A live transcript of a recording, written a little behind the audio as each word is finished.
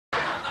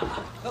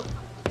Oh,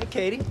 hey,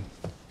 Katie.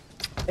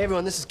 Hey,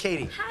 everyone, this is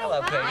Katie. Hi.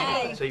 Hello, Katie.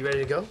 Hi. So you ready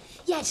to go?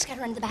 Yeah, I just gotta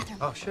run to the bathroom.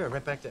 Oh, sure,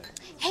 right back there.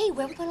 Hey,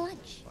 where are we going to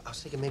lunch? I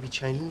was thinking maybe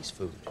Chinese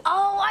food.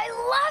 Oh, I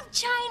love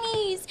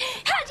Chinese.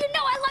 How'd you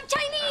know I love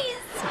Chinese?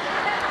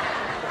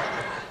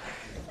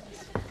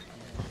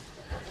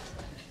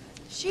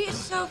 She is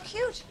so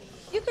cute.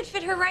 You could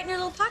fit her right in your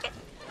little pocket.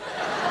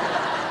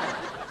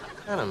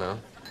 I don't know.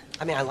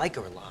 I mean, I like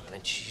her a lot,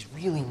 and she's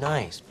really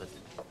nice, but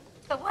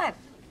But what?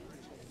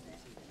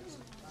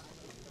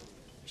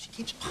 she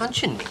keeps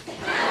punching me.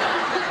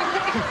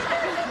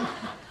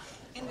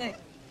 In the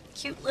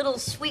cute little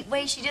sweet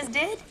way she just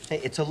did?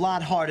 Hey, it's a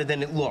lot harder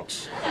than it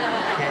looks,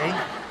 okay?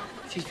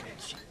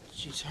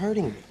 She's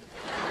hurting me.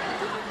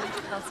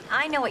 Listen,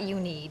 I know what you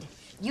need.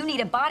 You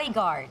need a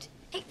bodyguard.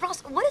 Hey,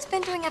 Ross, what is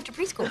Ben doing after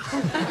preschool?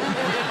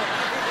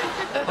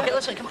 Okay,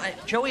 listen, come on.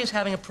 Joey is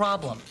having a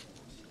problem.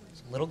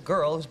 There's a little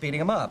girl who's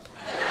beating him up.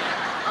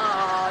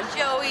 Oh,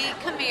 Joey,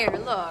 come here,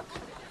 look.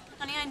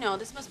 Honey, I know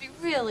this must be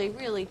really,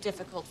 really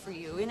difficult for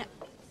you. And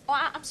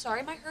I'm sorry,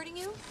 am I hurting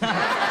you?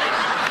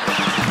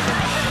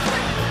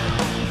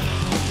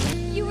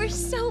 You were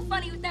so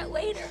funny with that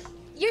waiter.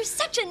 You're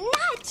such a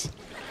nut.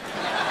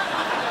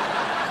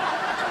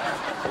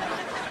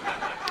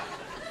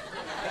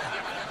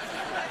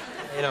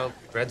 You know,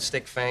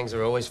 breadstick fangs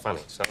are always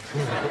funny, so.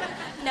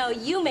 No,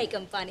 you make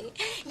them funny.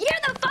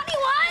 You're the funny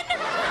one.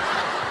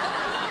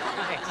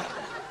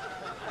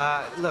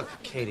 Look,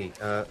 Katie,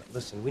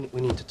 listen,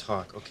 we need to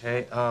talk,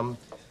 okay?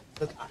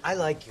 Look, I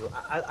like you.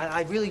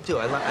 I really do.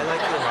 I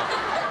like you a lot,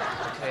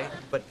 okay?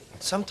 But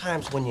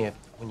sometimes when you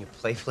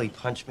playfully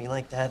punch me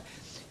like that,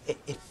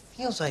 it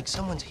feels like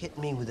someone's hit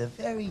me with a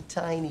very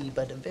tiny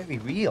but a very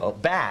real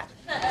bat.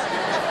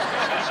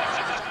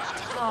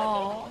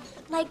 Oh,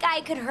 like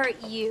I could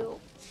hurt you.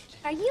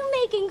 Are you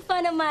making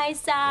fun of my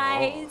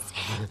size?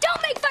 Oh.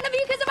 Don't make fun of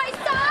me because of my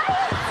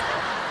size!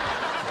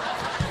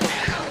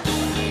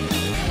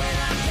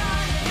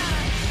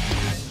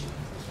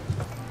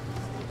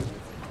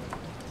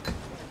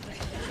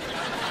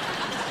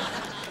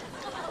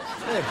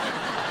 Hey.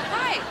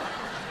 Hi.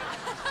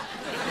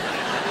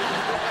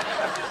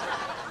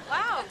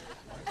 Wow.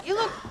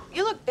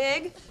 You look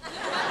big.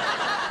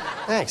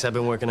 Thanks, I've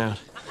been working out.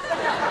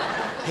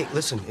 Hey,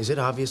 listen, is it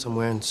obvious I'm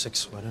wearing 6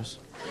 sweaters?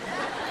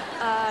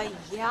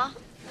 Yeah.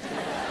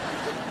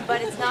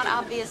 But it's not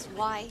obvious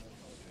why.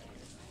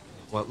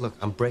 Well, look,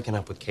 I'm breaking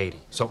up with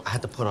Katie, so I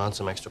had to put on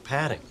some extra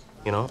padding,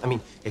 you know? I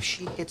mean, if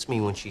she hits me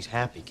when she's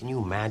happy, can you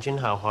imagine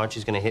how hard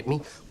she's gonna hit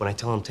me when I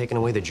tell her I'm taking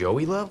away the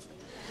Joey love?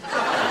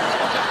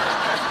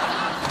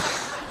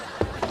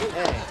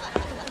 Hey.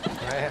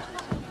 Right.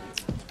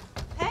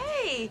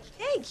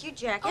 Hey, cute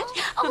jacket.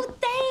 Oh,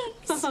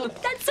 thanks.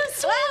 That's so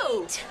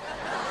sweet.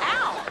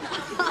 Ow.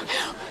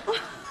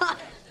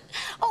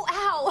 Oh,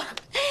 ow.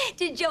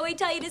 Did Joey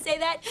tell you to say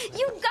that?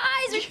 You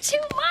guys are too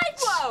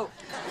much. Whoa.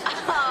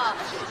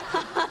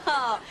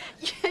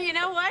 You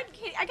know what,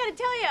 Katie? I gotta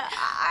tell you,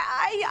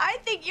 I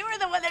think you were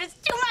the one that is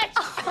too much.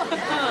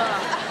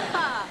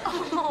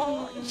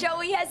 Oh,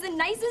 Joey has the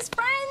nicest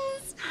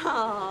friends.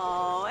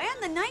 Oh,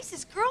 and the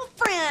nicest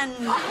girlfriend.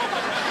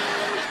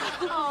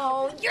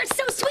 Oh, you're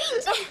so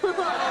sweet.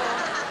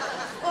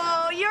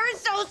 Oh, you're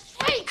so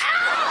sweet.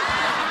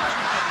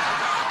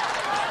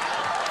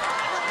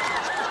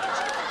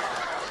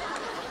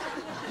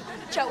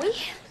 Joey,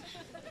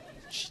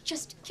 she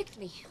just kicked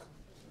me.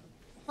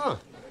 Huh.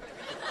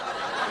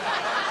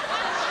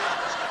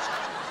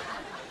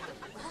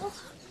 Well,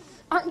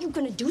 aren't you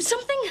gonna do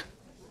something?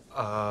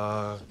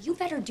 You You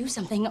better do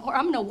something, or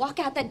I'm gonna walk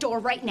out that door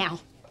right now.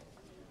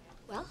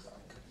 Well,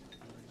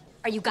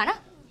 are you gonna?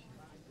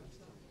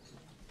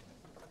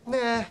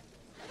 Nah.